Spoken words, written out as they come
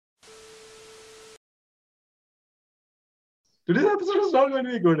Today's episode is not going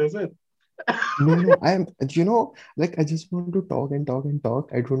to be good, is it? No, like I just want to talk and talk and talk.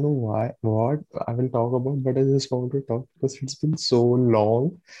 I don't know what I will talk about, but I just want to talk because it's been so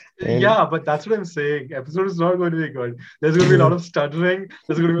long. And Yeah, but that's what I'm saying. Episode is not going to be good. There's going to be a lot of stuttering.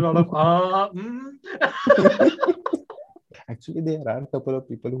 There's going to be a lot of actually, there are a couple of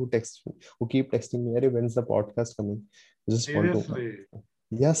people who keep texting me, "Arey, when's the podcast coming?" I just want to, Seriously.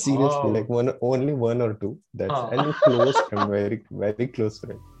 yeah, seriously, like Oh. only one or two. That's Huh. and close friend, very close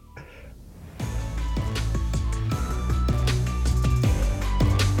friend.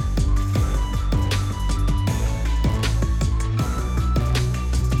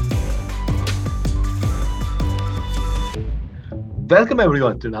 Welcome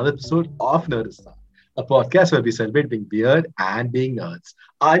everyone to another episode of Nerdistan, a podcast where we celebrate being weird and being nerds.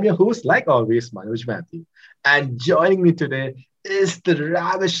 I'm your host, like always, Manoj Matthew, and joining me today is the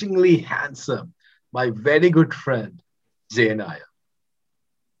ravishingly handsome, my very good friend, Jay Nair.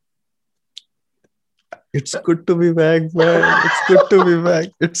 It's good to be back, man. It's good to be back.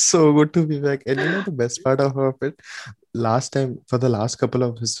 It's so good to be back. And the best part of it, last time for the last couple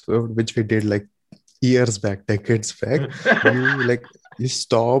of which we did like years back, decades back, you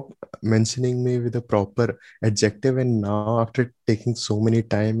stop mentioning me with a proper adjective, and now after taking so many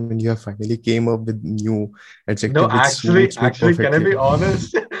time, and you have finally came up with new No, adjective which actually, suits me actually, can I perfectly. be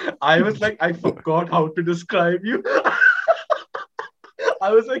honest? I was like, I forgot how to describe you. I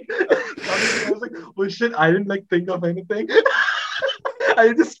was like, coming to, I was like, oh shit, I didn't like think of anything.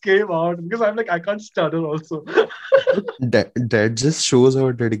 I just came out because I'm like, I can't stutter also. But that just shows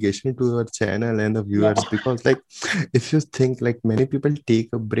our dedication to our channel and the Yeah, viewers, because like if you think, like many people take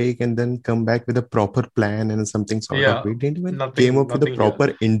a break and then come back with a proper plan and something sort of, yeah, we didn't even came nothing, up with a nothing here.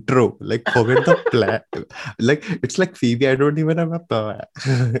 proper intro. Like forget the plan. Like it's like Phoebe, I don't even have a plan.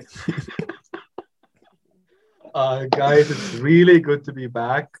 Guys, it's really good to be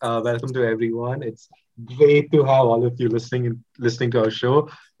back. Welcome to everyone. It's great to have all of you listening to our show,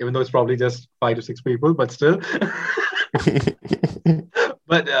 even though it's probably just 5 to 6 people, but still.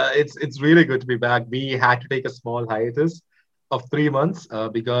 But it's really good to be back. We had to take a small hiatus of 3 months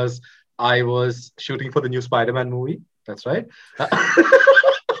because I was shooting for the new Spider-Man movie. That's right.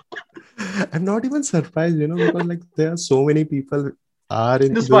 I'm not even surprised, because like there are so many people are The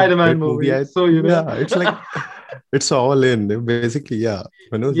into Spider-Man that movie. movie. So you know, Yeah, it's like it's all in basically. Yeah,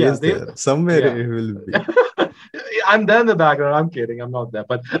 Manoj yeah, is they, there somewhere. yeah. He will be. I'm there in the background. I'm kidding. I'm not there,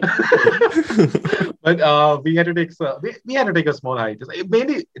 but but we had to take a small hiatus.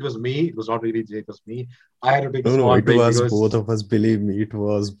 Mainly, it was me. It was not really Jay. It was me. I had to take a No, small it break was because both of us. Believe me, it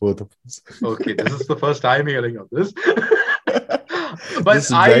was both of us. okay, this is the first time hearing of this. But This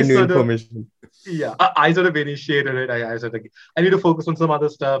is brand new information. yeah, I sort of initiated it. I said like, I need to focus on some other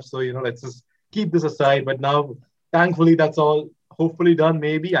stuff. So let's just keep this aside. But now, thankfully, that's all hopefully done.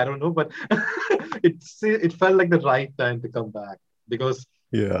 Maybe I don't know, but it felt like the right time to come back because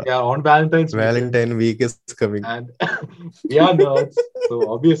Yeah, yeah, on Valentine's weekend Valentine week is coming. and we are nerds, so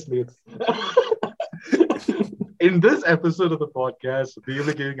obviously it's. In this episode of the podcast, we will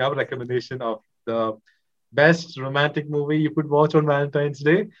be giving our recommendation of the best romantic movie you could watch on Valentine's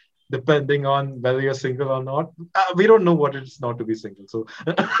Day, depending on whether you're single or not. We don't know what it is not to be single, so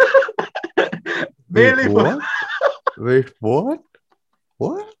Wait, mainly for what? Wait, what?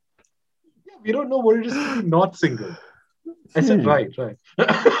 What? yeah, we don't know what it is to be not single. I said Hmm. right, right.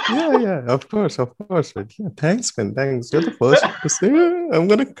 Yeah, of course. Right. Yeah, thanks, man. Thanks. You're the first one to say. I'm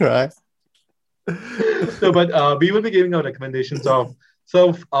gonna cry. No, but we will be giving our recommendations of some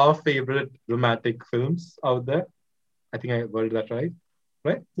of our favorite romantic films out there. I think I worded that right,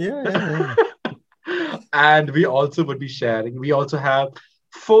 right? Yeah. And we also would be sharing. We also have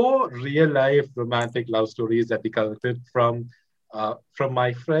four real life romantic love stories that we collected from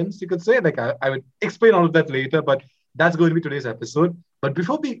my friends. You could say like I would explain all of that later, but that's going to be today's episode. But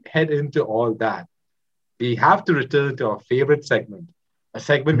before we head into all that, we have to return to our favorite segment, a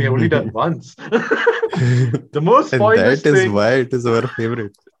segment we have only done once. The most And pointless that is thing, why it is our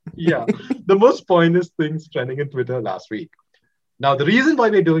favorite. yeah, the most pointless things trending in Twitter last week. Now, the reason why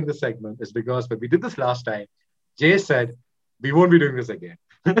we're doing this segment is because when we did this last time, Jay said, we won't be doing this again.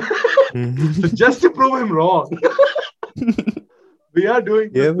 So just to prove him wrong, we are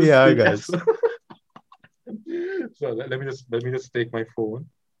doing this Here we this are, week as guys. well. So let me just take my phone.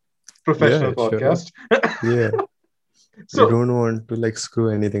 Professional Yeah, sure. podcast. Yeah. We So don't want to like screw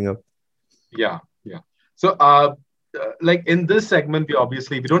anything up. yeah, yeah. So like in this segment, we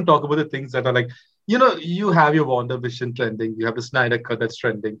don't talk about the things that are like, you have your Wonder Vision trending, you have the Snyder Cut that's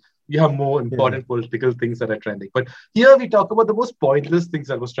trending, you have more Yeah. important political things that are trending. But here we talk about the most pointless things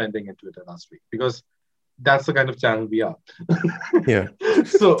that was trending in Twitter last week because that's the kind of channel we are. Yeah.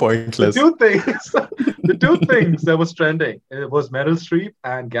 So the Pointless. two things, the two things that was trending, it was Meryl Streep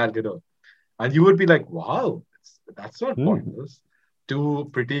and Gal Gadot, and you would be like, "Wow, that's not Hmm. pointless." Two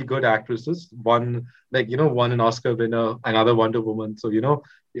pretty good actresses, one like one an Oscar winner, another Wonder Woman. So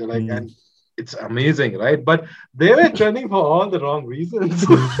you're like, Hmm. and it's amazing, right? But they were trending for all the wrong reasons,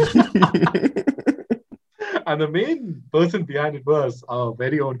 and the main person behind it was our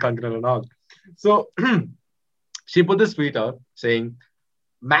very own Kangana Ranaut. So she put this tweet out saying,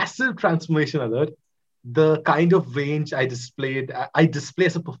 "Massive transformation alert. The kind of range I display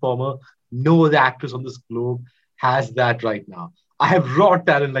as a performer, no other actress on this globe has that right now. I have raw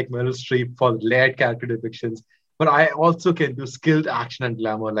talent like Meryl Streep for layered character depictions, but I also can do skilled action and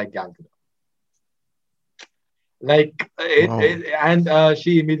glamour like Gal Gadot." Wow. And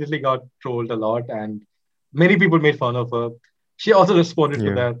she immediately got trolled a lot, and many people made fun of her. She also responded to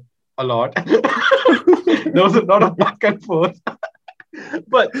Yeah. that a lot. There was a lot of back and forth,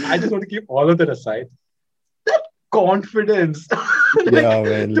 but I just want to keep all of that aside. Confidence like Yeah,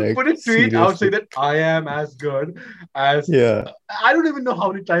 man. to Like put a tweet out saying seriously. that I am as good as Yeah. I don't even know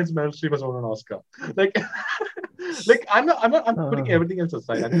how many times Meryl Streep has won an Oscar. Like, like I'm putting Ah. everything else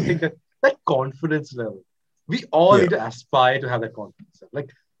aside. I'm just saying that confidence level, we all Yeah. need to aspire to have that confidence. Like,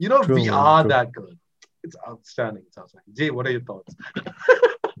 True, we man. are True. that good. It's outstanding. It's outstanding. Jay, what are your thoughts?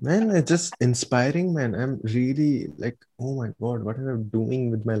 Man, it's just inspiring, man. I'm really like, oh my God, what am I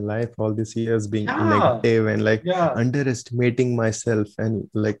doing with my life all these years being Yeah, negative and like yeah. underestimating myself and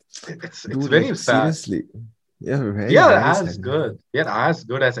like, It's dude, like very sad. seriously. Yeah, We very, are very as sad, man. good. We are as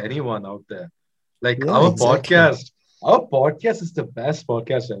good as anyone out there. Like Yeah, exactly. our podcast is the best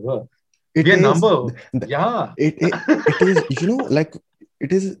podcast ever. We It are is. number, yeah, It is, like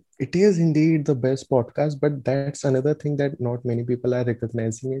it is indeed the best podcast, but that's another thing that not many people are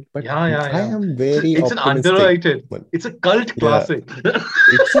recognizing it. But yeah, yeah, I yeah. am very It's an optimistic. underrated. But It's a cult yeah, classic.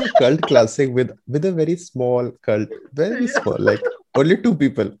 it's a cult classic with a very small cult, very Yeah. small, like only two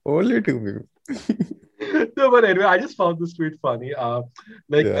people. No, but anyway, I just found this tweet funny. Yeah,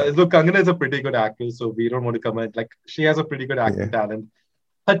 Look, Kangana is a pretty good actress, so we don't want to comment. Like, she has a pretty good yeah, acting talent.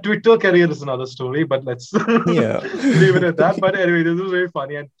 Her Twitter career is another story, but let's yeah. leave it at that. But anyway, this is very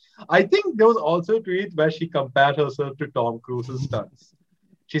funny. And I think there was also a tweet where she compared herself to Tom Cruise's stunts.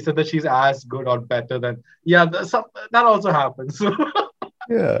 She said that she's as good or better than, yeah, that also happens. So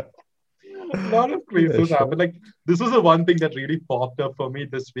Yeah, a lot of yeah, crazy sure. happened. Like, this was the one thing that really popped up for me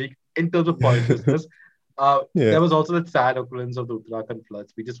this week in terms of pointlessness. Yeah, There was also the sad occurrence of the Uttarakhand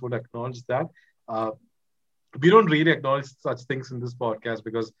floods. We just want to acknowledge that. Uh, we don't really acknowledge such things in this podcast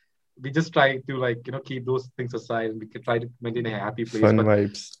because we just try to keep those things aside and we can try to maintain a happy place. fun But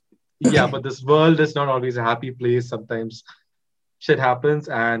vibes. yeah, but this world is not always a happy place. Sometimes shit happens,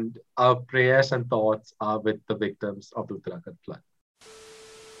 and our prayers and thoughts are with the victims of the Uttarakhand flood.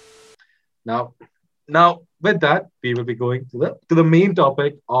 Now, with that, we will be going to the main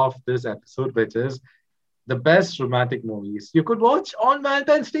topic of this episode, which is the best romantic movies you could watch on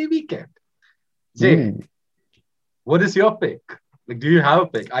Valentine's Day weekend. Jay, Hmm. what is your pick? Like, do you have a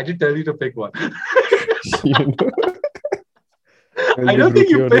pick? I did tell you to pick one. You know, I'll I be don't think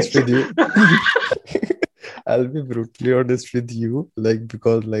brutally you honest picked. with you. I'll be brutally honest with you, like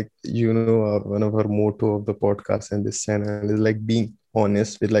because one of our motto of the podcast and this channel is like being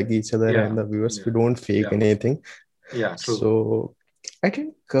honest with like each other and Yeah, the viewers. We yeah, don't fake yeah, anything. yeah. True. So I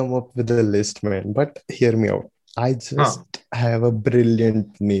didn't come up with a list, man. But hear me out. I Huh. just have a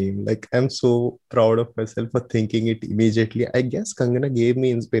brilliant name. Like I'm so proud of myself for thinking it immediately. I guess Kangana gave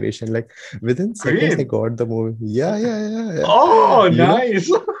me inspiration. Like within seconds, I Queen. got the movie. Yeah, yeah, yeah, yeah. Oh, You know, nice.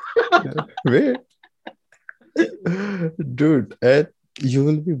 wait, dude, and you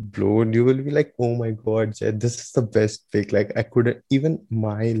will be blown. You will be like, oh my God, Jay, this is the best pick. Like I couldn't even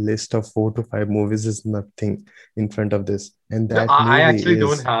my list of 4 to 5 movies is nothing in front of this. And No, that I movie actually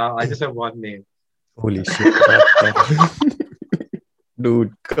don't is have. I just have one name. holy shit.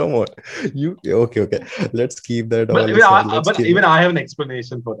 Dude, come on. You okay, okay. Let's keep that But all aside. Let's but keep even it. I have an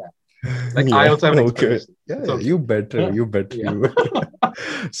explanation for that. Like, I Yeah, also have an okay. explanation. Yeah, It's yeah, okay. you better, Yeah. you.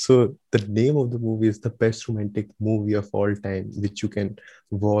 So the name of the movie is the best romantic movie of all time, which you can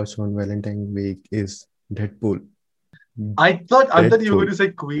watch on Valentine week is Deadpool. I thought you were going Deadpool. to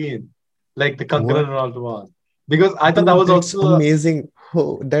say Queen, like the Kankana What? Ranaut one, because I thought that Dude, was that's also amazing.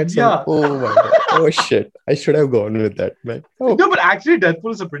 Oh, yeah. oh my God. Oh shit. I should have gone with that, man. Oh, No, but actually,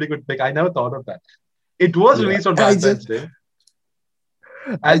 Deadpool is a pretty good pick. I never thought of that. It was yeah. released on Valentine's Day,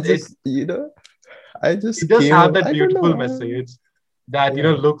 I and just, I it just does came have up. that I don't beautiful know. message that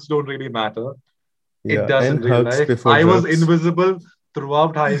Yeah. looks don't really matter. It Yeah. does in And real hugs life. before I was drugs. invisible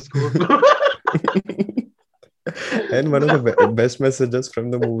throughout high school. And one of the best messages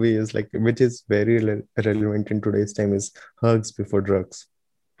from the movie is like, which is very relevant in today's time, is hugs before drugs.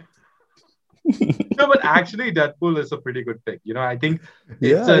 No, but actually, Deadpool is a pretty good pick. I think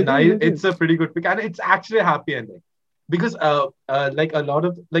Yeah, it is. It it's is. a pretty good pick, and it's actually a happy ending because like a lot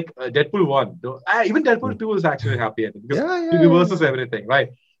of Deadpool one, though, even Deadpool Mm. two is actually a happy ending because Yeah, he yeah, reverses yeah, everything, right?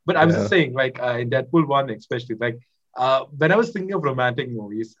 But I was just yeah. saying, like in Deadpool one, especially, like when I was thinking of romantic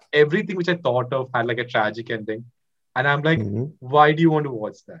movies, everything which I thought of had like a tragic ending, and I'm like, Hmm. why do you want to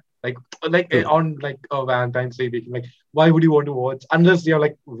watch that? True. On like a Valentine's Day weekend, like why would you want to watch unless you're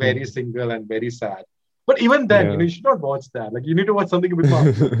like very Mm. single and very sad? But even then, Yeah. you should not watch that. Like you need to watch something a bit more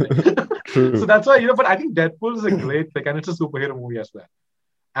uplifting. So True. that's why, but I think Deadpool is a great pick and it's a superhero movie as well.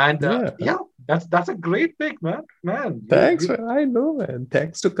 And Yeah. yeah, that's a great pick, man. Man, Thanks, you man. I know, man.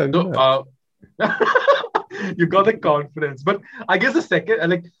 Thanks to so Kangana. you got the confidence. But I guess the second,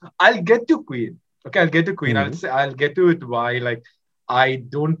 like I'll get to Queen. Okay, I'll get to Queen. Hmm. I'll get to it why like I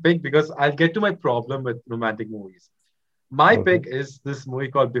don't pick because I'll get to my problem with romantic movies. My Okay. pick is this movie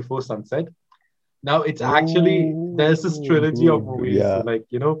called Before Sunset. Now it's actually there's this Oh, trilogy of dude. movies Yeah. like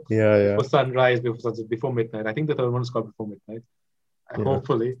Yeah, yeah. Before Sunrise, Before Sunset, Before Midnight. I think the third one is called Before Midnight. Yeah.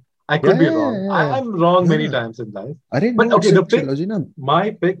 Hopefully, I could Yeah, be yeah, yeah, wrong. yeah, yeah. I'm wrong No, many no. times in life. Arey, But no, okay, it's a the pick, trilogy, na? my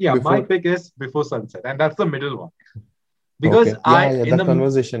Before. pick is Before Sunset, and that's the middle one because Okay. Yeah, yeah. in The the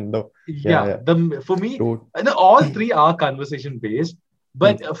conversation, though. Yeah, yeah yeah. the for me Dude. all three are conversation based, Hmm.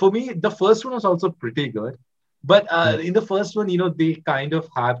 but for me the first one was also pretty good. But Hmm. in the first one, they kind of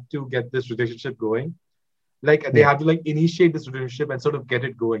have to get this relationship going, like they Yeah. have to like initiate this relationship and sort of get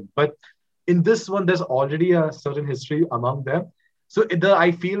it going. But in this one there's already a certain history among them, so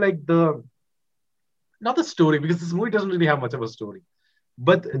I feel like the not the story, because this movie doesn't really have much of a story,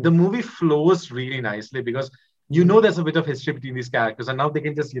 but Hmm. the movie flows really nicely because Hmm. there's a bit of history between these characters and now they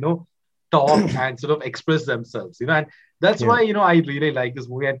can just talk and sort of express themselves, and that's Yeah. why I really like this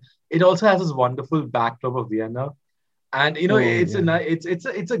movie. And it also has this wonderful backdrop of Vienna, and Oh, it's yeah.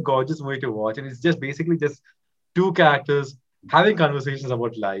 it's a gorgeous movie to watch, and it's just basically just two characters having conversations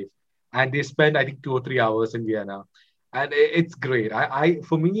about life, and they spend I think 2 or 3 hours in Vienna, and it's great.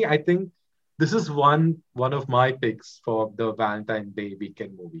 For me, I think this is one of my picks for the Valentine Day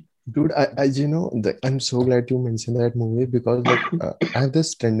weekend movie. Dude, I'm so glad you mentioned that movie because, like, I have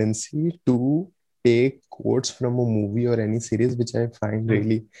this tendency to take quotes from a movie or any series which I find Hmm.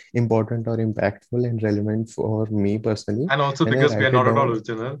 really important or impactful and relevant for me personally, And also and I because we are write it not at all down.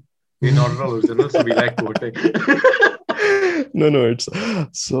 original. We're not at all original, so we like quoting. No, no, it's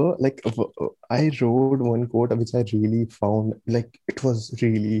so like I wrote one quote which I really found like it was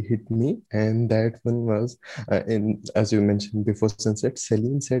really hit me, and that one was in as you mentioned before sunset.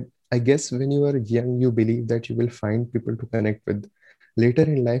 Celine said, "I guess when you are young, you believe that you will find people to connect with. Later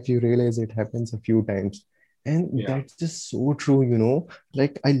in life, you realize it happens a few times." And Yeah, that's just so true,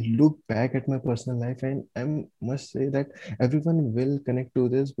 Like I look back at my personal life and I must say that everyone will connect to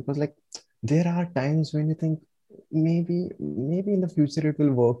this because like there are times when you think maybe in the future it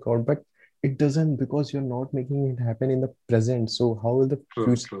will work out, but it doesn't because you're not making it happen in the present. So how will the true,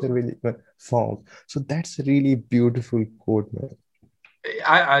 future true. will even form? So that's a really beautiful quote, man.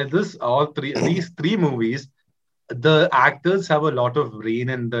 I this all three these three movies, the actors have a lot of reign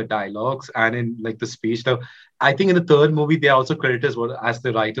in the dialogues and in like the speech. Now, I think in the third movie they are also credited as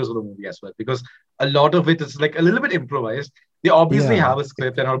the writers of the movie as well, because a lot of it is like a little bit improvised. They obviously Yeah. have a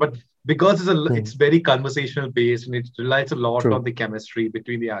script and all, but because it's Hmm. very conversational based and it relies a lot on True. the chemistry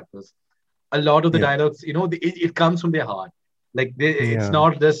between the actors. A lot of the Yeah. dialogues, it comes from their heart. Like it's Yeah.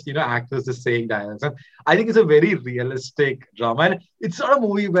 not just actors just saying dialogues. And I think it's a very realistic drama, and it's not a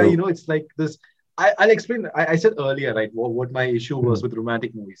movie where True. it's like this. I'll explain. I said earlier, right, what my issue was Hmm. with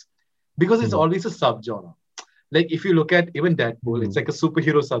romantic movies, because it's Hmm. always a subgenre. Like if you look at even Deadpool, it's Hmm. like a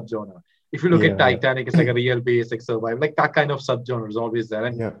superhero subgenre. If you look at Yeah. Yeah. Titanic, it's like a real base, like survival, like that kind of subgenre is always there,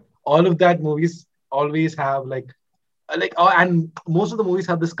 and Yeah. all of that movies always have and most of the movies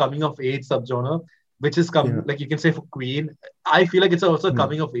have this coming of age subgenre, which is Yeah. like you can say for Queen. I feel like it's also a Hmm.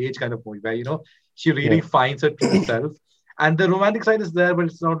 coming of age kind of movie where she really Yeah. finds her true self, and the romantic side is there, but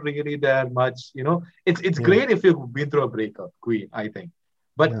it's not really there much. It's Yeah. great if you've been through a breakup, Queen, I think.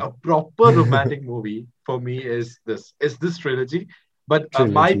 But Yeah. a proper romantic movie for me is this trilogy. But my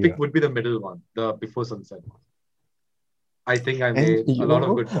Trilogy. pick Yeah. would be the middle one, the Before Sunset one. I think I And made a lot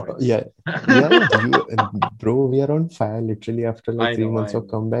of good points. yeah, yeah, yeah. Bro, we are on fire literally after like I three know, months I of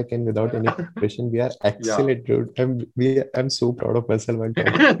comeback and without any know. preparation. We are Yeah. excellent, dude. I'm so proud of myself while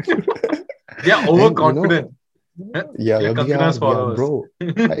talking. They are And overconfident. yeah, Your we are, confidence follows. bro.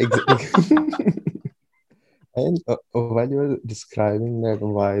 Exactly. And while you were describing that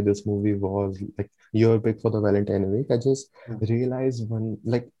why this movie was like your pick for the Valentine week, I just Hmm. realized one,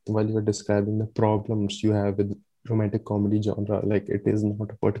 like while you were describing the problems you have with romantic comedy genre, like it is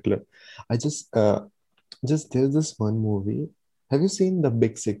not a particular. I just there's this one movie. Have you seen The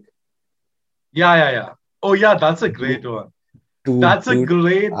Big Sick? Yeah, yeah, yeah. Oh, yeah, that's a great Dude, one. dude, That's a dude,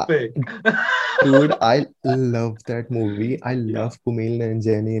 great uh, pick. dude, I love that movie. I Yeah, love Kumail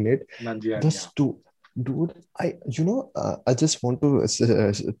Nanjiani in it. The Nanjiani, yeah. stu Dude, I just want to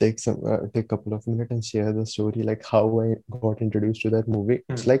take a couple of minutes and share the story, like how I got introduced to that movie.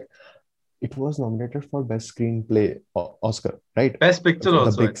 It's Hmm. like it was nominated for Best Screenplay Oscar, right? Best picture For the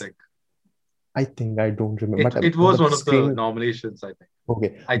also, I big, think. I think I don't remember, It but it but was the one of the screen. nominations, I think.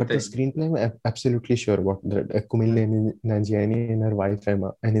 Okay, I but the think. screenplay, I'm absolutely sure what that Kumail Hmm. Nanjiani and her wife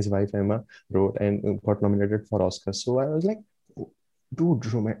Emma and his wife Emma wrote and got nominated for Oscar. So I was like, dude,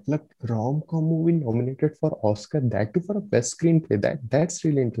 like rom-com movie nominated for Oscar, that too for a best screenplay. That's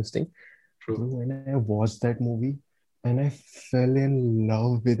really interesting. True. Bro, when I watched that movie and I fell in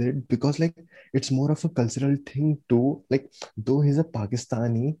love with it because like it's more of a cultural thing too. Like though he's a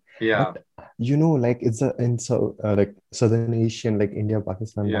Pakistani, Yeah, but like it's a in so like Southern Asian, like India,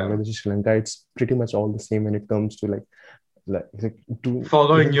 Pakistan, yeah. Bangladesh, Sri Lanka, it's pretty much all the same when it comes to like to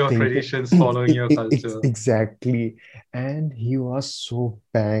Following even your think traditions, following your culture. exactly. And he was so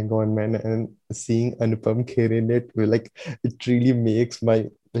bang on, man. And seeing Anupam Kher in it, like it really makes my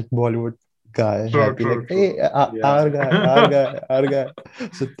like Bollywood guy True, happy. Like, true, hey, true. our Yeah. guy, our guy, our guy.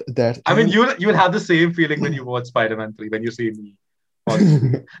 So that I mean, and you'll have the same feeling when you watch Spider-Man 3 when you see me on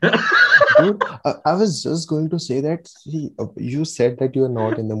screen. dude, I was just going to say that you said that you are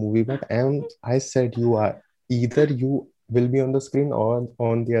not in the movie, but I said you are. Either you will be on the screen or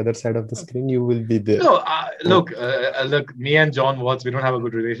on the other side of the screen, you will be there. No, So look. Me and John Watts, we don't have a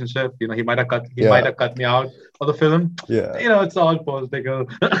good relationship. He might yeah, have cut me out of the film. yeah. It's all political.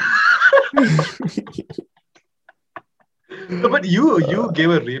 No, but you Uh, gave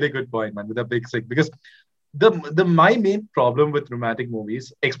a really good point, man, with the big sick because the my main problem with romantic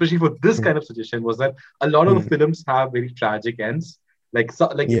movies, especially for this mm, kind of suggestion, was that a lot of the mm, films have very tragic ends. Like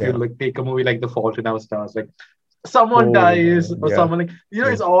if you yeah. like take a movie like The Fault in Our Stars, like someone Oh dies man, or yeah, someone like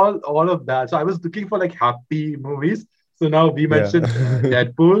it's yeah, all of that. So I was looking for like happy movies. So now we yeah. mentioned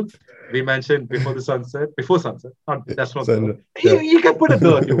Deadpool. We mentioned Before Sunset. Not that's not the. Sun, yeah, You can put it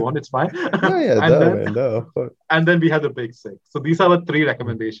there if you want. It's fine. yeah, yeah. and The then man, the of course. and then we have the Big Six. So these are the three Mm.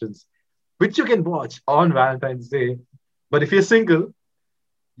 recommendations, which you can watch on Valentine's Day. But if you're single,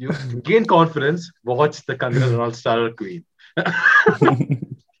 you to gain confidence, watch the Kangana Ranaut Starrer Queen.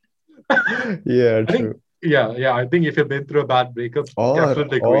 Yeah, I think, true. yeah. I think if you've been through a bad breakup,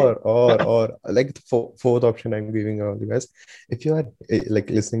 definitely Queen. Like the fourth option I'm giving all you guys. If you are like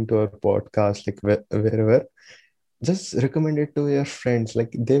listening to our podcast, like wherever, just recommend it to your friends.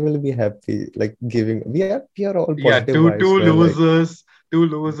 Like they will be happy. Like giving, we are all Yeah, positive vibes, man. Like two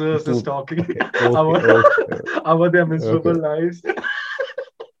losers is two. talking Okay, okay, about okay, about their okay. miserable lives.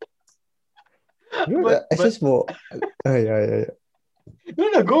 Dude, it's But just more. Yeah, yeah, yeah.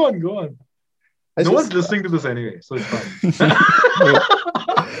 no, go on. I No one's just listening to this anyway, so it's fine.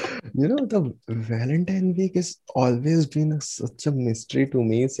 no. The Valentine week has always been such a mystery to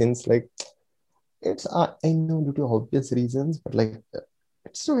me since like I know due to obvious reasons, but like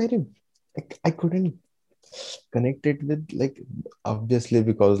it's so very like I couldn't connect it with like obviously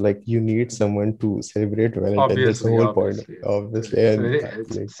because like you need someone to celebrate Valentine. That's the Obviously, who point, obviously. obviously, and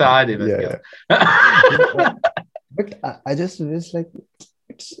It's like sad even, yeah, yeah. yeah. But I just wish like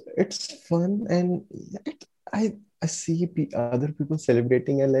it's fun and it, I see other people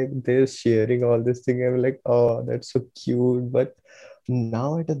celebrating and like they're sharing all this thing. I'm like, oh, that's so cute. But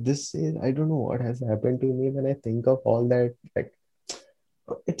now at this age, I don't know what has happened to me when I think of all that. Like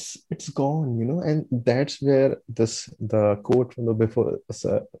it's gone, and that's where the quote from the before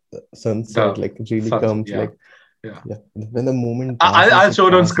sunset The like really sunset, comes yeah. like Yeah. yeah when the moment passes I'll it show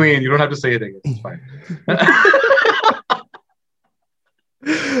it on passes. screen. You don't have to say it again. It's fine.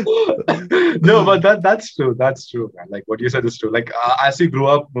 No, but that's true. That's true, man. Like what you said is true. Like as you grow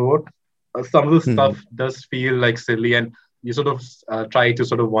up more, some of the Hmm. stuff does feel like silly, and you sort of try to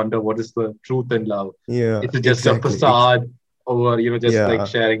sort of wonder what is the truth in love. Yeah, Is it just a exactly. facade, or just like Yeah,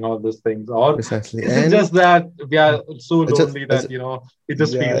 sharing all those things, or precisely. is it And just that we are so I just, lonely I that just it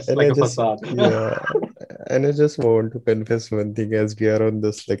just yeah, feels like a facade? and I just want to confess one thing as we are on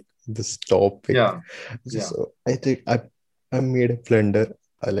this topic. Yeah, yeah. Just I think I made a blunder.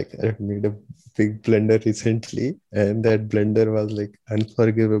 I made a big blunder recently, and that blunder was like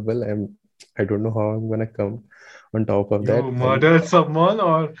unforgivable. I don't know how I'm gonna come on top of that. You And murdered someone,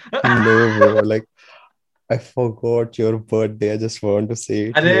 or no, bro, like I forgot your birthday. I just want to say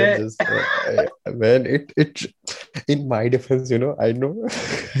it here. Arey, Just man, it in my defense, I know.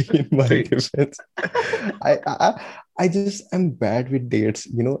 In my see, defense, I just am bad with dates,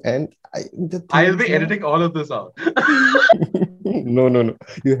 and the thing I'll is be now. editing all of this out. No, no, no.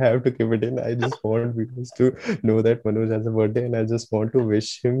 You have to keep it in. I just want viewers to know that Manoj has a birthday, and I just want to wish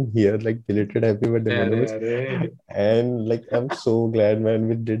him here, like, belated happy birthday, Arey, Manoj. arey. And like, I'm so glad, man,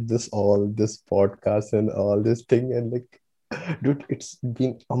 we did this podcast and all this thing. And like, dude, it's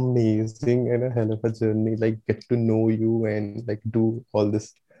been amazing and a hell of a journey. Like, get to know you and like do all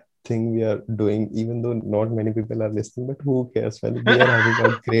this thing we are doing, even though not many people are listening, but who cares? Well, we are having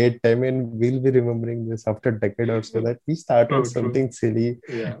a great time and we'll be remembering this after a decade or so that we started True, true. something silly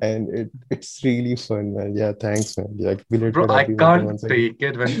Yeah. and it's really fun, man. Yeah, thanks, man. Yeah, like, Bro, belated I happy birthday can't once again. take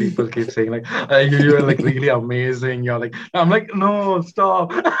it when people keep saying like you're like really amazing. You're like I'm like no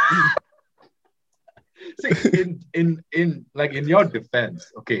stop. See in your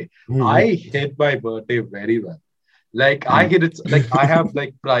defense, okay, I Mhm. hit my birthday very well. Like I Mm. hit it like I have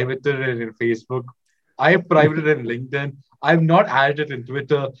like privated it in Facebook. I have privated it in LinkedIn. I've not added it in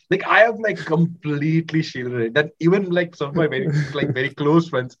Twitter. Like I have like completely shielded it. That even like some of my very close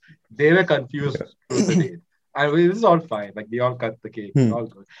friends, they were confused through the day. And this is all fine. Like we all cut the cake. It's Hmm. all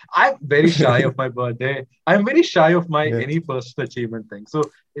good. I'm very shy of my birthday. I'm very shy of my Yeah, any personal achievement thing. So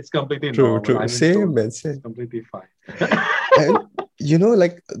it's completely true, normal. true. I'm in Same, stone. man. It's Same. completely fine. And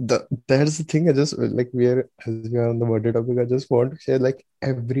like that's the thing. I just like as we are on the birthday topic. I just want to share like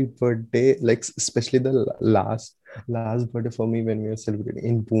every birthday, like especially the last birthday for me when we were celebrating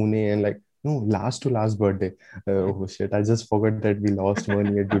in Pune and like no last to last birthday. Oh shit! I just forgot that we lost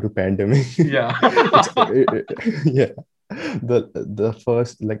 1 year due to pandemic. Yeah. Yeah, the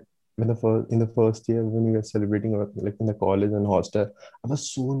first like when the first in the first year when we were celebrating like in the college and hostel. I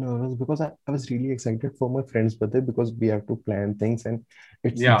was so nervous because I was really excited for my friend's birthday because we have to plan things and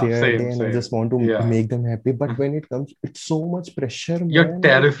it's Yeah. their day Same. and I just Same. want to Yeah. make them happy. But when it comes, it's so much pressure, You're man. Like,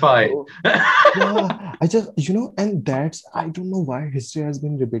 terrified. oh, yeah, I just, and that's, I don't know why history has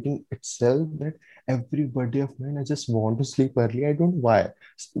been repeating itself that every birthday of mine, I just want to sleep early. I don't know why.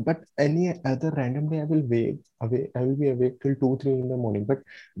 But any other random day, I will be awake till 2, 3 in the morning. But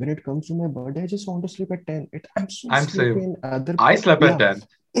when it comes to my birthday, I just want to sleep at 10. I'm so I'm sleepy same. and other, I slept yeah. at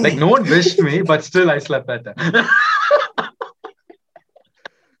 10. Like no one wished me, but still I slept at 10.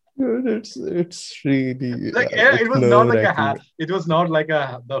 Dude, it's really, Like yeah, it's nerve-wracking. it was not like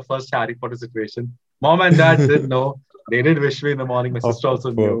a the first Harry Potter situation. Mom and dad did know. They did wish me in the morning. My Of sister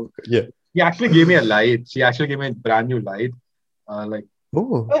also course. knew. Yeah. He actually gave me a light. She actually gave me a brand new light. Like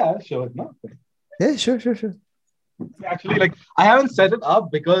Oh, yeah, sure. No. yeah, sure, sure, sure. Actually, like I haven't set it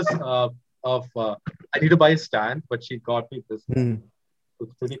up because of I need to buy a stand, but she got me this one. Hmm.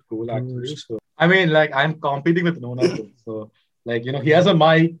 It's pretty cool actually. Good. So I mean, like I'm competing with Nona too. So like he has a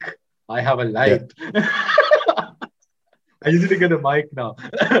mic, I have a Yeah. light. I usually get a mic now.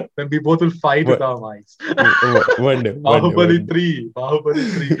 When we both will fight with What? our mics. One day, one day, Bahubali one day. 3. Bahubali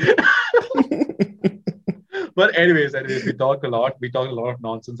 3. But anyways, we talked a lot. We talked a lot of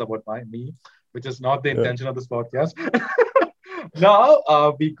nonsense about me, which is not the Yeah. intention of this podcast. Now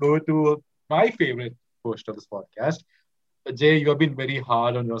we go to my favorite host of this podcast. Jay, you have been very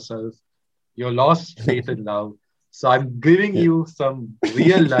hard on yourself. You lost faith in love. So I'm giving Yeah. you some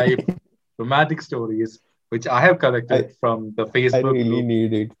real life romantic stories, which I have I collected from the I Facebook really group.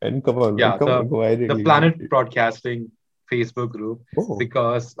 need it, man. Come on, man. Yeah, Come on, go. I the really need Planet it. Broadcasting Facebook group. Oh.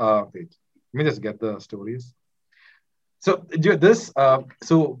 Because wait, let me just get the stories. So this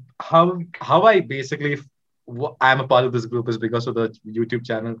so how I basically I'm a part of this group is because of the YouTube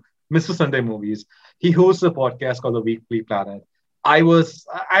channel Mr. Sunday Movies. He hosts a podcast called The Weekly Planet.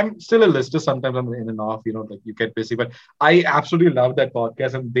 I'm still a listener. Sometimes I'm in and off, like you get busy, but I absolutely love that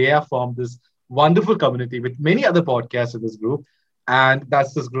podcast, and they have formed this wonderful community with many other podcasts in this group, and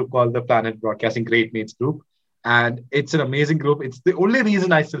that's this group called the Planet Broadcasting Great Mates Group, and it's an amazing group. It's the only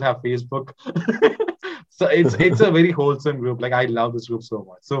reason I still have Facebook. So it's a very wholesome group. Like I love this group so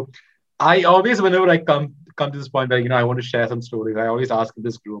much. So I always, whenever I come to this point where I want to share some stories, I always ask in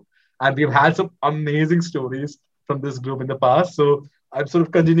this group, and we've had some amazing stories from this group in the past. So I've sort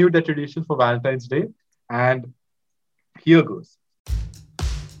of continued that tradition for Valentine's Day, and here goes.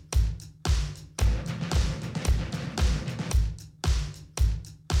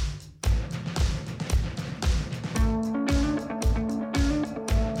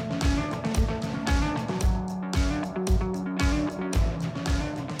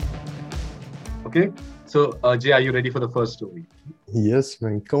 Okay. So Jay, are you ready for the first story? Yes,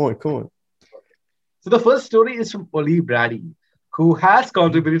 man. Come on, come on. So the first story is from Oli Brady, who has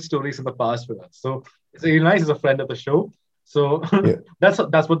contributed stories in the past with us. So So Nice is a friend of the show. So Yeah, that's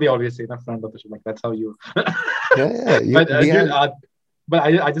what they always say, a friend of the show. Like that's how you. yeah, yeah. but We dude, had. but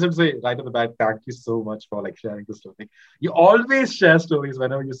I just want to say right off the bat, thank you so much for like sharing the story. You always share stories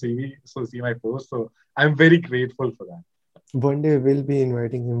whenever you see me, so see my post. So I'm very grateful for that. One day we'll be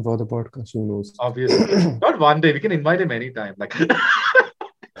inviting him for the podcast. Who knows? Obviously, not one day. We can invite him anytime. Like,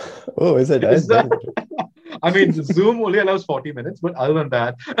 Oh, is it? it's the, Then I mean, Zoom only allows 40 minutes, but other than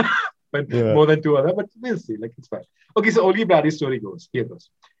that, but yeah. more than two other. But we'll see. Like, it's fine. Okay, so Oli Bradley's story goes. Here goes.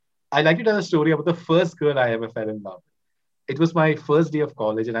 I like to tell a story about the first girl I ever fell in love with. It was my first day of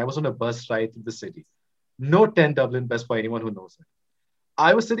college, and I was on a bus ride to the city. No 10 Dublin bus for anyone who knows it.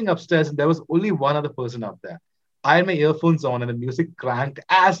 I was sitting upstairs, and there was only one other person up there. I had my earphones on, and the music cranked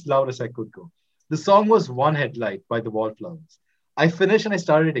as loud as I could go. The song was One Headlight by the Wallflowers. I finished and I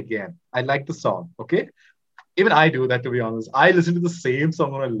started it again. I liked the song, okay? Even I do that, to be honest. I listen to the same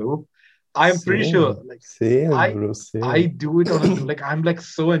song on a loop. I'm pretty sure, Same, like, same, I bro, I same. do it on a loop. Like I'm like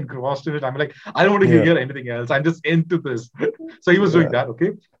so engrossed in it. I'm like, I don't want to Yeah, hear anything else. I'm just into this. So he was doing yeah. that.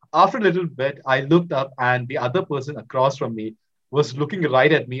 Okay. After a little bit, I looked up and the other person across from me was looking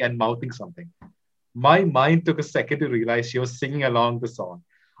right at me and mouthing something. My mind took a second to realize she was singing along the song.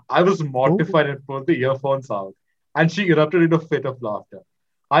 I was Oh, mortified and pulled the earphones out, and she erupted into a fit of laughter.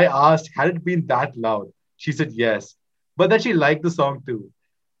 I asked, had it been that loud? She said yes, but that she liked the song too.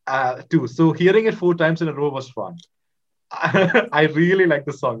 Too. So hearing it four times in a row was fun. I really like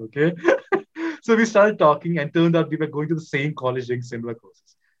the song, okay? So we started talking and turned out we were going to the same college doing similar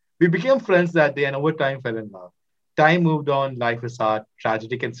courses. We became friends that day and over time fell in love. Time moved on, life is hard,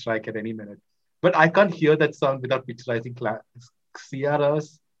 tragedy can strike at any minute. But I can't hear that song without picturizing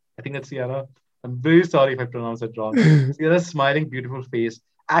Ciara's, I think that's Ciara. I'm very sorry if I pronounce it wrong. Ciara's smiling, beautiful face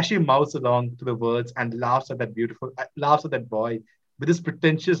as she mouths along to the words and laughs at that boy with his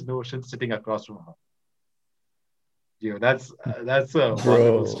pretentious notion sitting across from her. That's a wonderful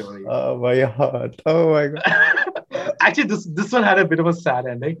bro. story. Oh, my heart. Oh my God. Actually, this one had a bit of a sad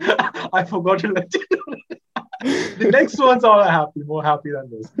ending. I forgot to let you know. The next ones are happy, more happy than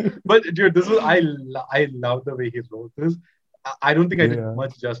this. But dude, this was I love the way he wrote this. I don't think I did Yeah.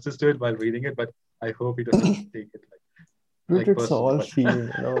 much justice to it while reading it, but I hope he doesn't take it Dude, like it's personally. all But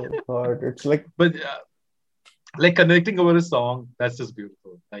seen, God. It's like, like connecting over a song, that's just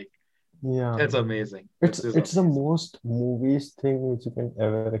beautiful. Like yeah, it's amazing. it's It's just it's the amazing. most movies thing which you can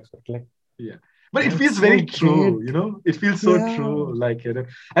ever expect. Like, Yeah. But it oh, it's feels so very true, great. It feels so Yeah. true. Like,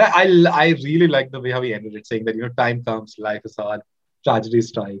 I really like the way how he ended it, saying that, time comes, life is hard, tragedy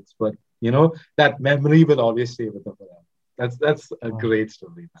strikes, but, that memory will always stay with them forever. That's a Oh, great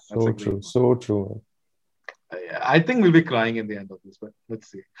story, man. That's a so great true. one. So true, man. I think we'll be crying in the end of this, but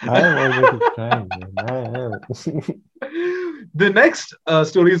let's see. I am already crying, man. I am. The next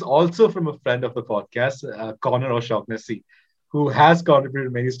story is also from a friend of the podcast, Connor O'Shaughnessy, who has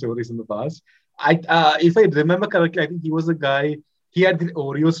contributed many stories in the past. If I remember correctly, I think he was a guy. He had the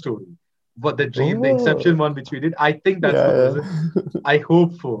Oreo story, but the Inception Oh, one which we did. I think that's the yeah, person. I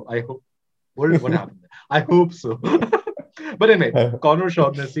hope so. I hope. What happened? I hope so. But anyway, yeah. Connor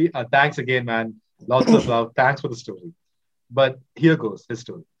O'Shaughnessy, thanks again, man. Lots of love. Thanks for the story. But here goes his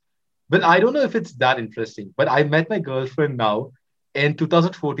story. Well, I don't know if it's that interesting, but I met my girlfriend now in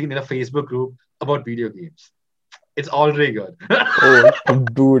 2014 in a Facebook group about video games. It's already good. Oh,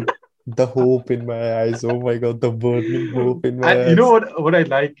 dude, the hope in my eyes. Oh my God, the burning hope in And my you know eyes. what I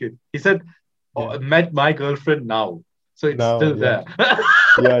like it? He said, Yeah. oh, met my girlfriend now. So it's Now, still yeah. there.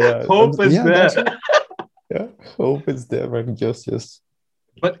 Yeah, yeah. Hope is Yeah, there. that's what. Yeah. Hope is there, man. Just.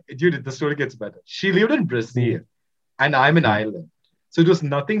 But dude, the story gets better. She lived in Hmm, Brazil and I'm in hmm. Ireland. So it was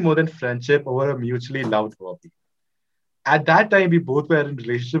nothing more than friendship over a mutually loved hobby. At that time, we both were in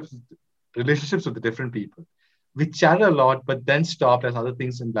relationships with different people. We chatted a lot, but then stopped as other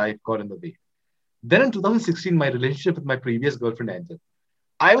things in life got in the way. Then in 2016, my relationship with my previous girlfriend ended.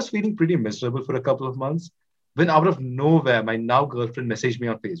 I was feeling pretty miserable for a couple of months when, out of nowhere, my now girlfriend messaged me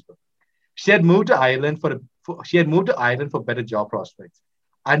on Facebook. She had moved to Ireland she had moved to Ireland for better job prospects,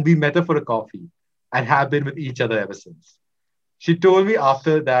 and we met her for a coffee and have been with each other ever since. She told me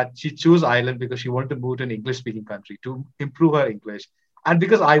after that she chose Ireland because she wanted to move to an English speaking country to improve her English. And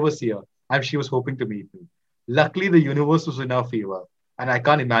because I was here and she was hoping to meet me. Luckily, the universe was in our favor, and I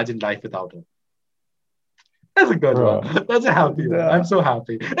can't imagine life without her. That's a good one. Bro, That's a happy one. I'm the, so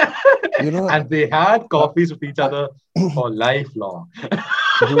happy. you know, And they had uh, coffees with each I, other for lifelong.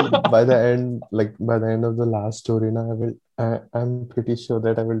 dude, by the end, like by the end of the last story, now I'm pretty sure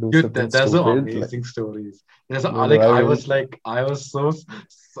that I will do Dude, something there's some stupid. Like, amazing stories. There's some, no, no, like I I will. was like I was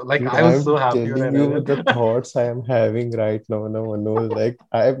like Dude, I was so I'm happy when I telling read you it. the thoughts I am having right now. No, no, like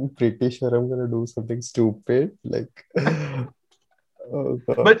I'm pretty sure I'm gonna do something stupid. Like, oh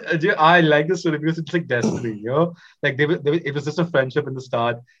God. But dude, I like the story because it's like destiny, you know? Like it was just a friendship in the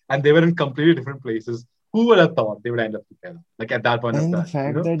start, and they were in completely different places. Who would have thought they would end up together? Like at that point of And the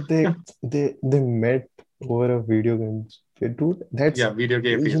time, you fact know? that they met over a video game, dude, that's, Yeah, video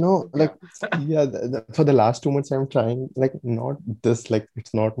game you Facebook know, group. like, Yeah. yeah, for the last 2 months I'm trying, like, not this, like,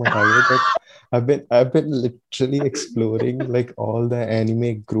 it's not my target, but I've been literally exploring like all the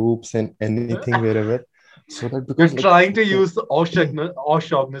anime groups and anything wherever, so that You're because like trying to use the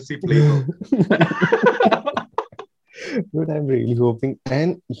O'Shaughnessy playbook. but I'm really hoping.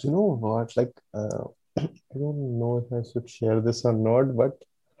 And you know what? Like, I don't know if I should share this or not, but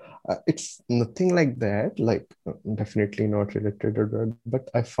it's nothing like that. Like, definitely not related to that. But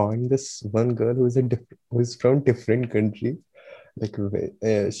I found this one girl who is from different country. Like,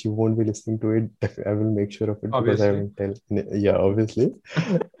 she won't be listening to it. I will make sure of it because I Obviously. haven't tell. Yeah, obviously.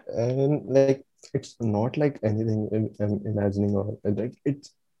 And like, it's not like anything I'm imagining, or like it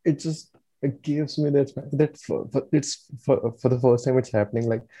just it gives me that for the first time it's happening.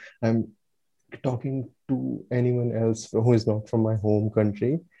 Like, I'm talking to anyone else who is not from my home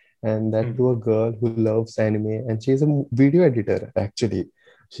country, and that Hmm. to a girl who loves anime, and she's a video editor actually.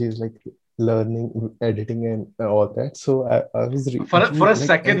 She's like learning editing and all that. So I was For a dude, like,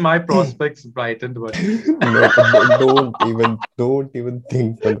 second, and my prospects brightened, but no, don't even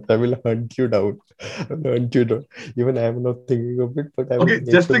think on it. I will hunt you down. I will hunt you down. Even I'm not thinking of it, but I will okay,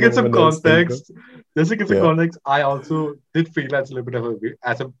 make sure no one else think of. just to get some Yeah. context, I also did freelance a little bit of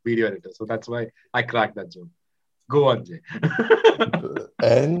as a video editor, so that's why I cracked that joke. Go on, Jay.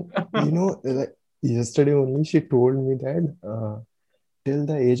 And like, yesterday only she told me that till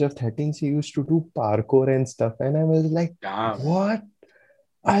the age of 13 she used to do parkour and stuff, and I was like, Damn, what?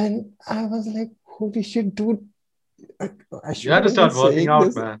 And I was like, holy shit, dude, I you have to shouldn't be start working saying out,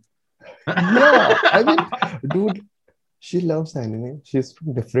 this. man. Yeah, I mean, dude, she loves anime. She's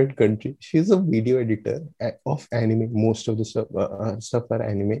from different country. She's a video editor of anime. Most of the stuff are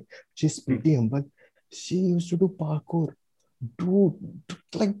anime. She's pretty humble. She used to do parkour. Dude,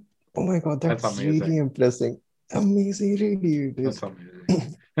 like, oh my God, That's that's really amazing. impressive. Amazing, really it That's is.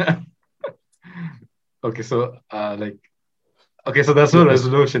 amazing. Okay, so okay, so there's no Yeah.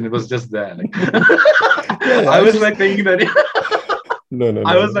 resolution. It was just there. Like Yeah, yeah, I I was just like thinking that no, no,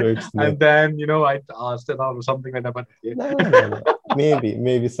 I no, was no, no, like, it's not. and then I asked it out or something like that. But yeah, No, no, no.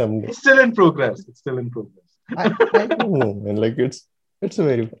 Maybe someday. it's still in progress. It's still in progress. I don't know, man. Like, it's a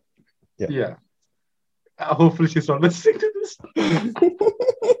very, yeah. Yeah. Hopefully she's not listening to this. I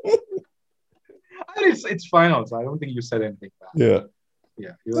mean, it's fine also. I don't think you said anything bad. Yeah.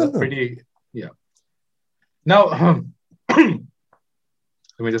 Yeah, you No, were no. pretty. Yeah. Now, let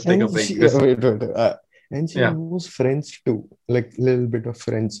me just take a And break she, yeah, because wait. And she yeah. knows French too, like little bit of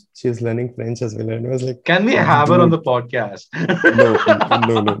French. She's learning French as well. And I was like, Can we have her on the dude, podcast?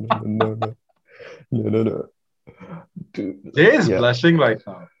 no, no. Dude, Jay is yeah, blushing right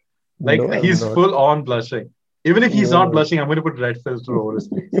now. Like no, I'm he's not. full on blushing. Even if he's No, not no, blushing, I'm going to put red filter over his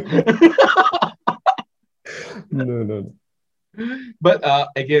face. no. But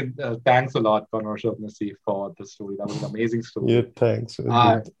again, thanks a lot, Conor Shaughnessy, for the story. That was an amazing Yeah, story. thanks, Uh,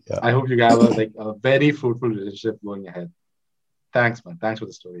 dude. Yeah. I hope you have a very fruitful relationship going ahead. Thanks, man. Thanks for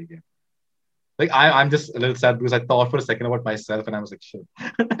the story again. Like I'm just a little sad because I thought for a second about myself and I was like, shit.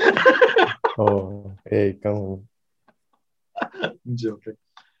 Oh, hey, come on. I'm joking.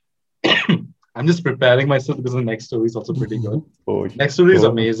 I'm just preparing myself because the next story is also pretty good. Oh, Next story is oh.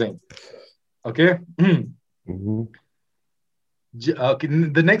 amazing. Okay. Mhm. Okay.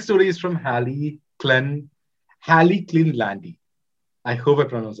 The next story is from Hallie Klin Landy. I hope I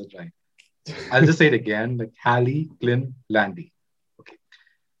pronounced it right. I'll just say it again, like Hallie Klin Landy. Okay.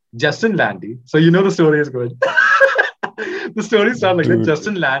 Justin Landy. So you know the story is good. The story starts like that. Dude.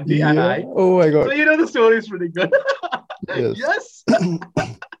 Justin Landy and Yeah. I. Oh my So God. you know the story is pretty good. Yes. Yes.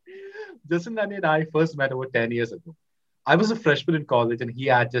 Justin Landy and I first met over 10 years ago. I was a freshman in college and he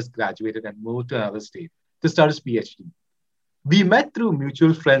had just graduated and moved to another state to start his PhD. We met through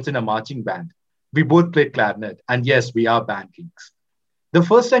mutual friends in a marching band. We both played clarinet, and yes, we are band geeks. The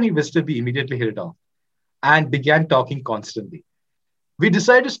first time he visited, we immediately hit it off and began talking constantly. We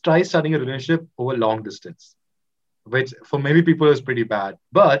decided to try starting a relationship over long distance, which for many people is pretty bad.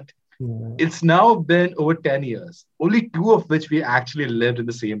 But Yeah. it's now been over 10 years, only two of which we actually lived in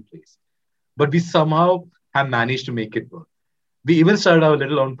the same place. But we somehow have managed to make it work. We even started our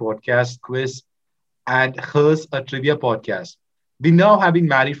little own podcast quiz and hers a trivia podcast. We now have been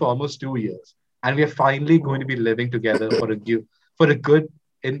married for almost 2 years, and we are finally going to be living together for a good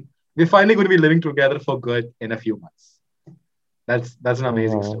in. We're finally going to be living together for good in a few months. That's an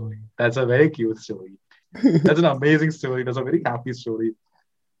amazing Oh. story. That's a very cute story. That's an amazing story. That's a very happy story.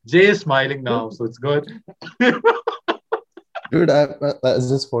 Jay is smiling now, so it's good. Dude, I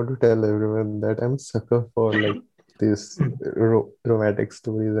just want to tell everyone that I'm a sucker for like this romantic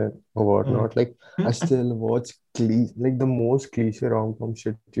stories and whatnot. Like, I still watch like the most cliche rom-com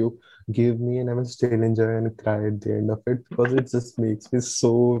shit you give me, and I will still enjoy and cry at the end of it because it just makes me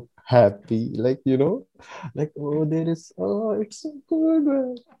so happy. Like, like, oh, it's so good,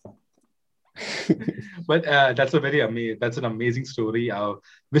 man. But that's an amazing story.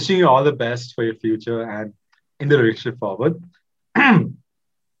 Wishing you all the best for your future and in the relationship forward.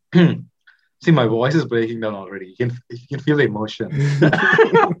 See, my voice is breaking down already. You can feel the emotion. This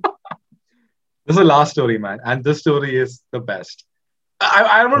is the last story, man, and this story is the best.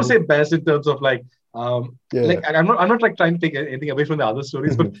 I don't want to say Oh, best in terms of yeah. I'm not like trying to take anything away from the other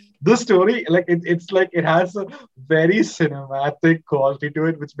stories, but this story it's like it has a very cinematic quality to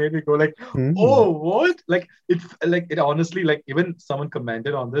it, which made me go like, Mhm. oh, what? It honestly, like, even someone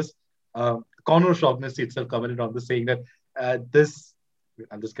commented on this. Conor Shaughnessy itself commented on this, saying that this.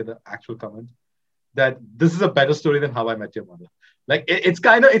 I'll just get the actual comment that this is a better story than How I Met Your Mother. Like, it's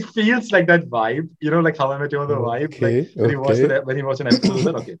kind of, it feels like that vibe, like How I Met Your Mother vibe. Like Okay, okay. when you watch an episode of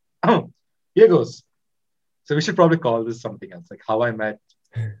that. Okay, here goes. So we should probably call this something else, like How I Met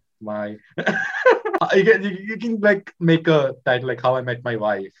My. You can like make a title like How I Met My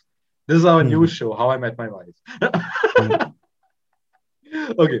Wife. This is our new Mhm. show, How I Met My Wife. Mm.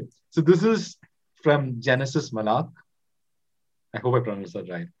 Okay, so this is from Genesis Malak. I hope I pronounced that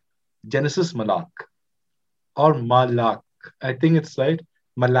right. Genesis Malak or Malak. I think it's right.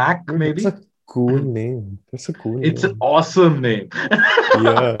 Malak, Dude, that's maybe. a cool name. That's a cool It's an name. awesome name.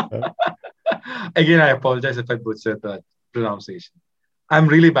 Yeah. Again, I apologize if I butchered that pronunciation. I'm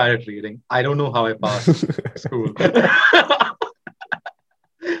really bad at reading. I don't know how I passed school.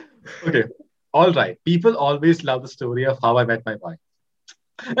 Okay. All right. People always love the story of how I met my wife.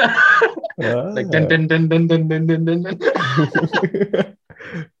 Like dun Ah. dun dun dun dun dun dun dun. Dun.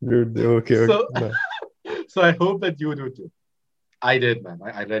 Dude, okay, okay. So No. so I hope that you do too. I did, man.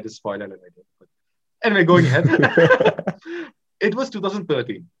 I read the spoiler and I did. But anyway, going ahead. It was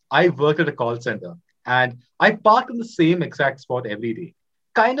 2013. I worked at a call center and I parked in the same exact spot every day,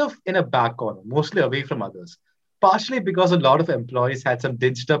 kind of in a back corner, mostly away from others. Partially because a lot of employees had some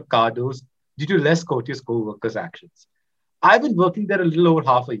dinged up car doors due to less courteous co-workers' actions. I've been working there a little over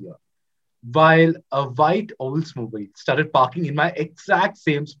half a year, while a white Oldsmobile started parking in my exact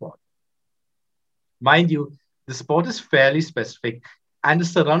same spot. Mind you, the spot is fairly specific and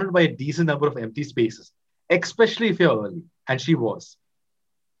is surrounded by a decent number of empty spaces, especially if you're early. And she was.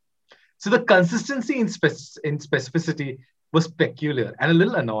 So the consistency in specificity was peculiar and a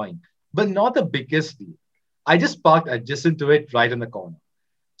little annoying, but not the biggest deal. I just parked adjacent to it right in the corner.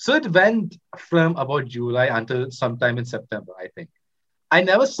 So it went from about July until sometime in September, I think. I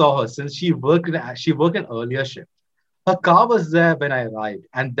never saw her since she worked an earlier shift. Her car was there when I arrived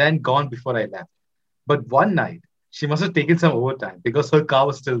and then gone before I left. But one night, she must have taken some overtime because her car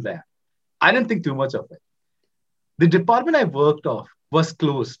was still there. I didn't think too much of it. The department I worked off was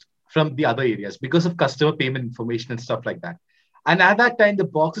closed from the other areas because of customer payment information and stuff like that. And at that time, the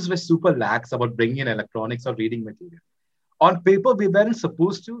boxes were super lax about bringing in electronics or reading material. On paper, we weren't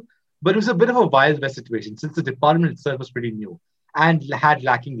supposed to, but it was a bit of a wild west situation since the department itself was pretty new and had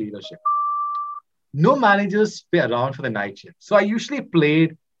lacking leadership. No managers were around for the night shift. So I usually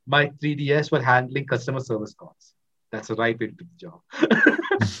played my 3DS while handling customer service calls. That's the right way to do the job.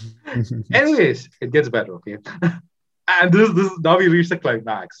 Anyways, it gets better, okay? And this now we reach the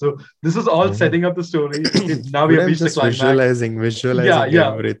climax. So this is all Oh. setting up the story. Okay, now we Dude, have I'm reached the just climax. Yeah, visualizing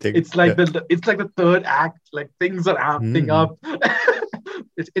yeah. everything. It's like Yeah. the third act. Like things are amping Hmm. up.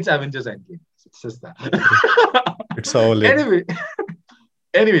 It's Avengers Endgame. It's just that. It's all in. Anyway,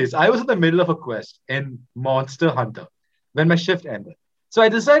 anyways, I was in the middle of a quest in Monster Hunter when my shift ended. So I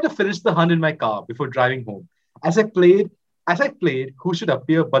decided to finish the hunt in my car before driving home. As I played, who should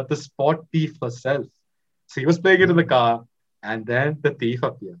appear but the spot thief herself? So he was playing it in the car, and then the thief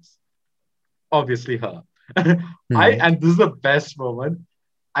appears. Obviously, her. Hmm. And this is the best moment.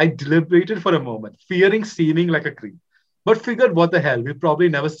 I deliberated for a moment, fearing seeming like a creep, but figured what the hell, we'll probably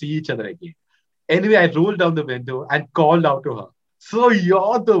never see each other again. Anyway, I rolled down the window and called out to her. So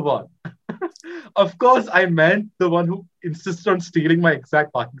you're the one. Of course, I meant the one who insisted on stealing my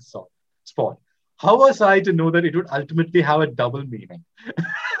exact spot. How was I to know that it would ultimately have a double meaning?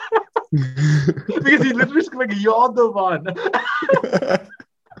 Because he literally screaming, "You're the one.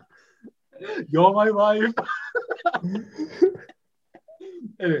 You're my wife."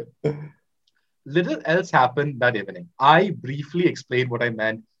 Anyway, little else happened that evening. I briefly explained what I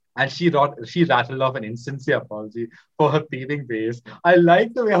meant, and she rattled off an insincere apology for her thieving ways. I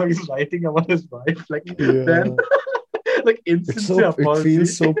like the way how he's writing about his wife, like then Yeah. like It's insincere so, it apology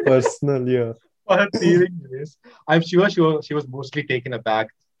feels so personal, yeah. for her thieving ways. I'm sure she was mostly taken aback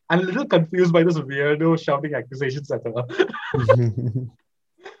and a little confused by this weirdo shouting accusations at her.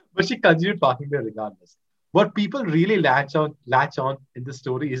 But she continued parking there regardless. What people really latch on in the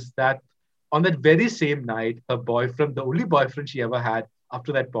story is that on that very same night, her boyfriend, the only boyfriend she ever had up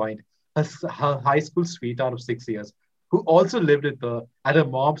to that point, her high school sweetheart of 6 years, who also lived with her at her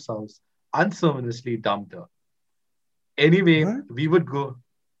mom's house, unceremoniously dumped her. Anyway, What? we would go.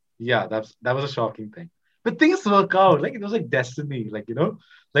 Yeah, that was a shocking thing. But things work out. Like it was like destiny. Like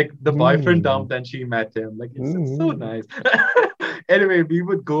the boyfriend Hmm. dumped and she met him. Like it's so Hmm. nice. Anyway, we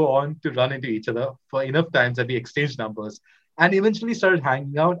would go on to run into each other for enough times that we exchanged numbers and eventually started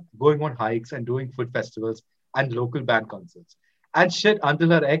hanging out, going on hikes and doing food festivals and local band concerts. And shit until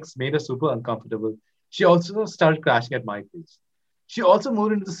her ex made her super uncomfortable. She also started crashing at my place. She also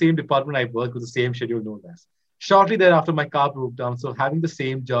moved into the same department I worked with the same schedule, no less. Shortly thereafter, my car broke down, so having the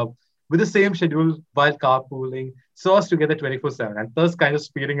same job with the same schedule while carpooling saw us together 24/7 and thus kind of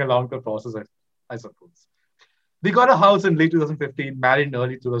speeding along the process, I suppose. We got a house in late 2015, married in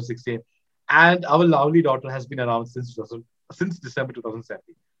early 2016, and our lovely daughter has been around since December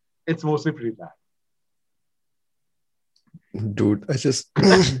 2017. It's mostly pretty bad. Dude, I just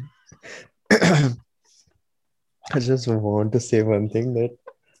I just want to say one thing that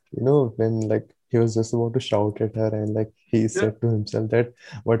when like he was just about to shout at her and like he Yeah. said to himself that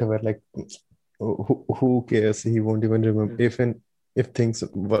whatever, like who cares? He won't even remember if things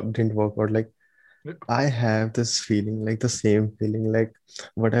didn't work out. Like I have this feeling, like the same feeling, like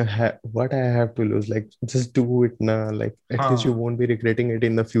what I have to lose. Like just do it now. Like at least you Huh. won't be regretting it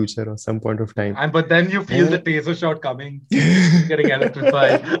in the future or some point of time. And but then you feel the And taser shot coming, getting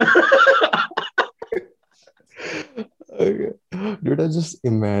electrified. okay. Dude, I just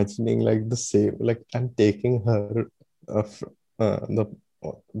imagining like the same, like I'm taking her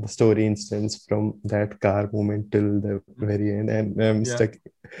the story instance from that car moment till the very end, and I'm Yeah. stuck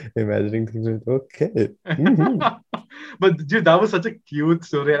imagining things with okay. Hmm. But dude, that was such a cute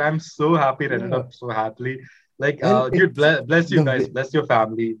story, and I'm so happy it ended Yeah, up so happily. Like, and dude, it's bless you the guys, way. bless your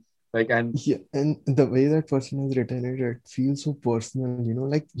family. Like, and Yeah, and the way that person has written it, it feels so personal,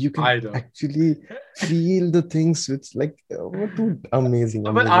 like you can I know. actually feel the things which like what dude, amazing,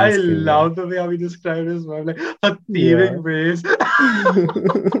 But amazing I skill, man. love the way how he described his wife, like her Yeah. thieving ways.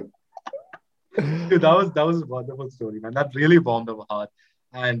 Dude, that was a wonderful story, man. That really warmed our heart,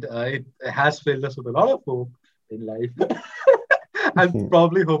 and it has filled us with a lot of hope in life, and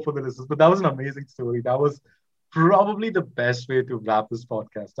probably hope for the listeners. But that was an amazing story. That was probably the best way to wrap this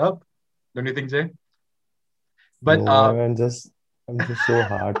podcast up. Don't you think, Jay? But No, I'm just so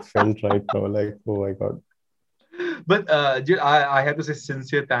heartfelt right now. Like, oh my God. dude, I have to say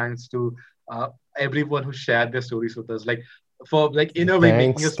sincere thanks to everyone who shared their stories with us. Like for like in a way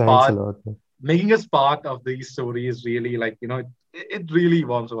Thanks a lot, man. making us part of these stories really like it really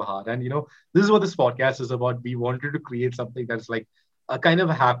warms our heart. And this is what this podcast is about. We wanted to create something that's like a kind of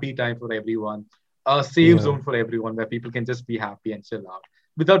a happy time for everyone, a safe Yeah, zone for everyone where people can just be happy and chill out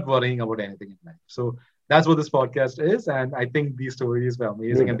without worrying about anything in life. So that's what this podcast is, and I think these stories were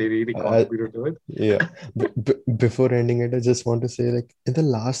amazing and dude. they really I contributed to it. Yeah. Before ending it, I just want to say, like, in the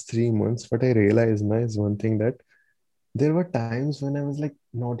last 3 months, what I realized now is one thing that there were times when I was like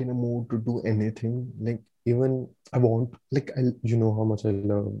not in a mood to do anything. Like, even I want, like, how much I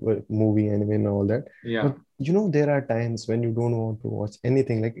love movie, anime, and all that. But Yeah, there are times when you don't want to watch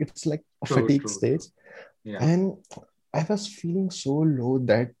anything. Like, it's like a true, fatigue true, stage. true. Yeah. And I was feeling so low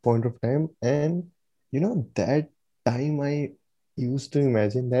that point of time. And, that time I used to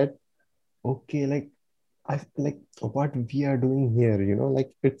imagine that okay, like I like what we are doing here,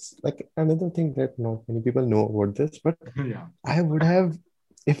 like it's like another thing that not many people know about this, but Yeah. I would have,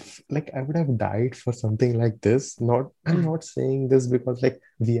 if like I would have died for something like this. Not, I'm not saying this because like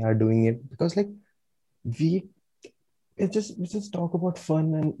we are doing it, because like we we just talk about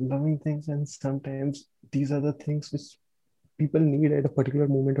fun and loving things, and sometimes these are the things which people need at a particular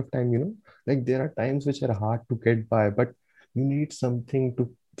moment of time, like there are times which are hard to get by, but you need something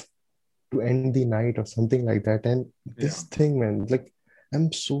to end the night or something like that. And this Yeah. thing, man, like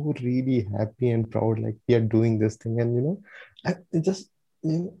I'm so really happy and proud, like we are doing this thing. And it just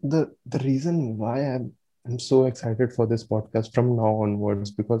the reason why I'm so excited for this podcast from now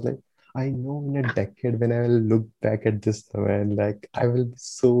onwards, because like I know in a decade when I will look back at this now and like I will be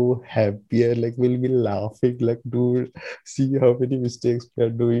so happier, like we'll be laughing, like dude, see how many mistakes we are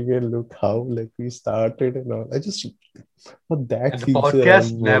doing and look how like we started and all. I just for that And the future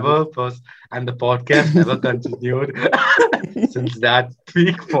podcast I'm working. never first, and the podcast never continued since that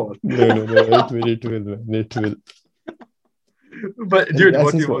peak fall. No, no, no, it will, man, it will. But And dude,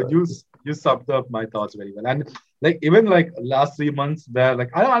 that's what just you summed up my thoughts very well. And like even like last 3 months, were like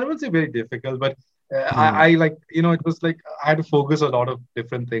I don't want to say very difficult, but I hmm, like it was like I had to focus a lot of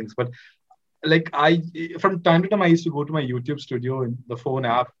different things. But like I from time to time I used to go to my YouTube studio in the phone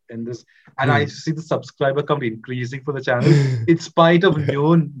app in this, and I hmm. used to see the subscriber count increasing for the channel in spite of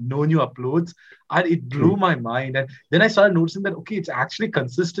Yeah, no new uploads, and it blew true. my mind. And then I started noticing that okay, it's actually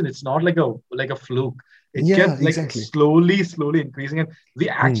consistent. It's not like a fluke. It Yeah, kept like exactly. slowly increasing, and we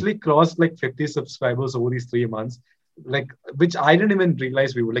Hmm. actually crossed like 50 subscribers over these 3 months. Like which I didn't even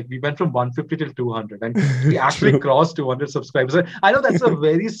realize we were like we went from 150 till 200, and we actually True. crossed 200 subscribers. I know that's a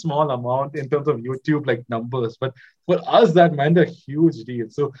very small amount in terms of YouTube like numbers, but for us that meant a huge deal.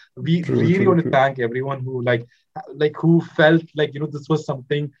 So we True, really true, want to true. thank everyone who like who felt like this was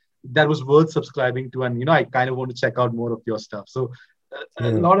something that was worth subscribing to, and I kind of want to check out more of your stuff. So a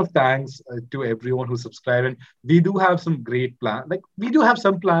Yeah, lot of thanks to everyone who subscribed, and we do have some great plans. Like we do have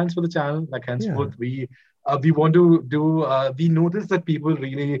some plans for the channel. Like yeah, henceforth, we want to do. We notice that people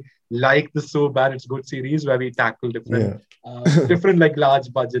really like the So Bad It's Good series where we tackle different yeah. different like large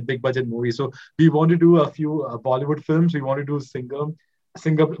budget, big budget movies. So we want to do a few Bollywood films. We want to do Singham.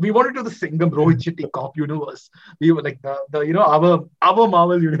 We want to do the Singham Rohit Chitty Cop universe. We were like the our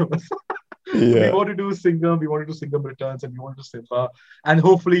Marvel universe. We Yeah. want to do Singham. We want to do Singham Returns, and we want to do Simba. And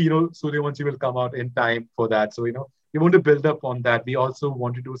hopefully, Suryavanshi will come out in time for that. So we want to build up on that. We also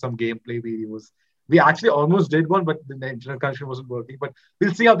want to do some gameplay videos. We actually almost did one, but the internet connection wasn't working. But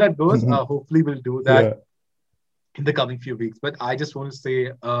we'll see how that goes. Hopefully, we'll do that Yeah. in the coming few weeks. But I just want to say,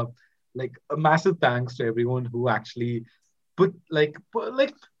 like a massive thanks to everyone who actually put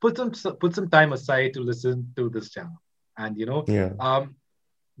some time aside to listen to this channel. And Yeah.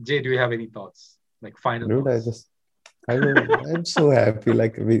 Jay, do you have any thoughts? Like final Dude, thoughts? I'm so happy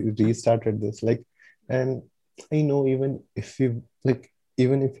like we restarted this. Like, and I know even if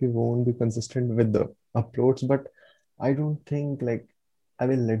we won't be consistent with the uploads, but I don't think like I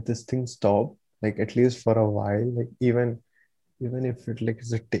will let this thing stop, like at least for a while. Like even if it like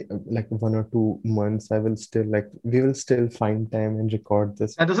is like 1 or 2 months, I will still like we will still find time and record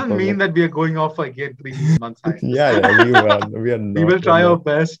this That doesn't because mean like that we are going off again 3 months hiatus. yeah, yeah, we are We not, will we're try our not.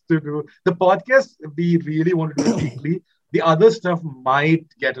 best to do the podcast. We really want to do it weekly. The other stuff might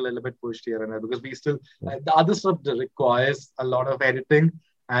get a little bit pushed here and there because we still the other stuff that requires a lot of editing,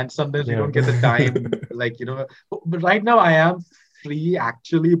 and sometimes we Yeah. don't get the time. Like but right now I am free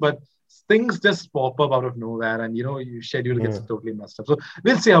actually, but things just pop up out of nowhere, and your schedule Yeah. gets totally messed up. So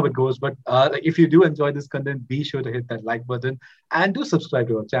we'll see how it goes. But like, if you do enjoy this content, be sure to hit that like button and do subscribe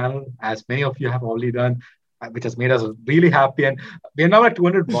to our channel, as many of you have already done, which has made us really happy. And we're now at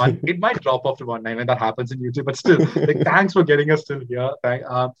 201. It might drop off to 190 when that happens in YouTube, but still, like, thanks for getting us still here.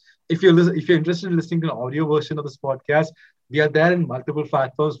 If you're interested in listening to an audio version of this podcast, we are there in multiple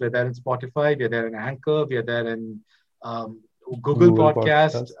platforms. We're there in Spotify. We're there in Anchor. We are there in um, Google Google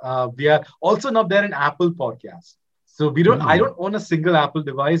Podcast. Podcast. We are also not there in Apple Podcast. So I Hmm. don't own a single Apple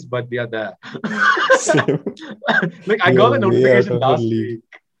device, but we are there. Same. Like I We are got a way out notification of our last league. week.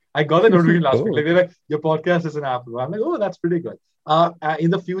 I got the notification last week. Like Oh. they're like, your podcast is an Apple. I'm like, oh, that's pretty good. In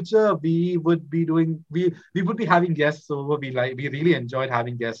the future, we would be having guests over. We really enjoyed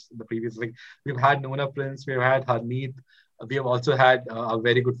having guests in the previous. Like we've had Nona Prince, we've had Harneet, we have also had a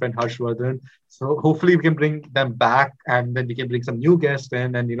very good friend Harshvardhan. So hopefully we can bring them back, and then we can bring some new guests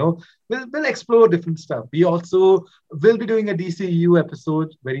in, and we'll explore different stuff. We also will be doing a DCU episode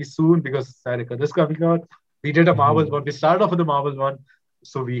very soon because Sarika is coming out. We did a Marvel Mhm. one. We started off with the Marvel one,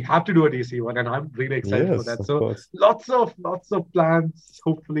 so we have to do a DC one, and I'm really excited for Yes, that. of So course. lots of plans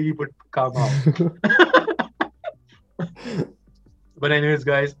hopefully would come out. But anyways,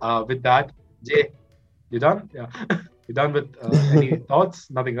 guys, with that, Jay, you done? Yeah, you done with any thoughts?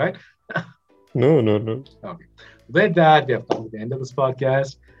 Nothing, right? No, no, no. Okay. With that, we have come to the end of this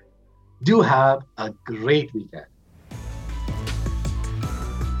podcast. Do have a great weekend.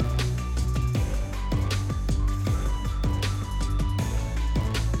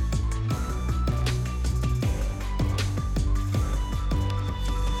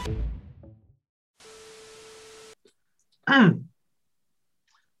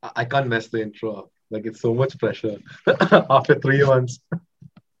 I can't mess the intro up. Like it's so much pressure after 3 months.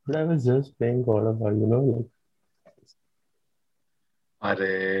 But I was just playing God of War, like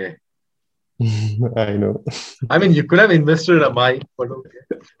Arre. I know. I mean, you could have invested in a mic, but okay.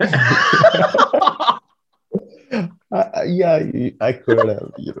 Yeah, I could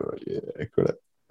have, yeah, I could have.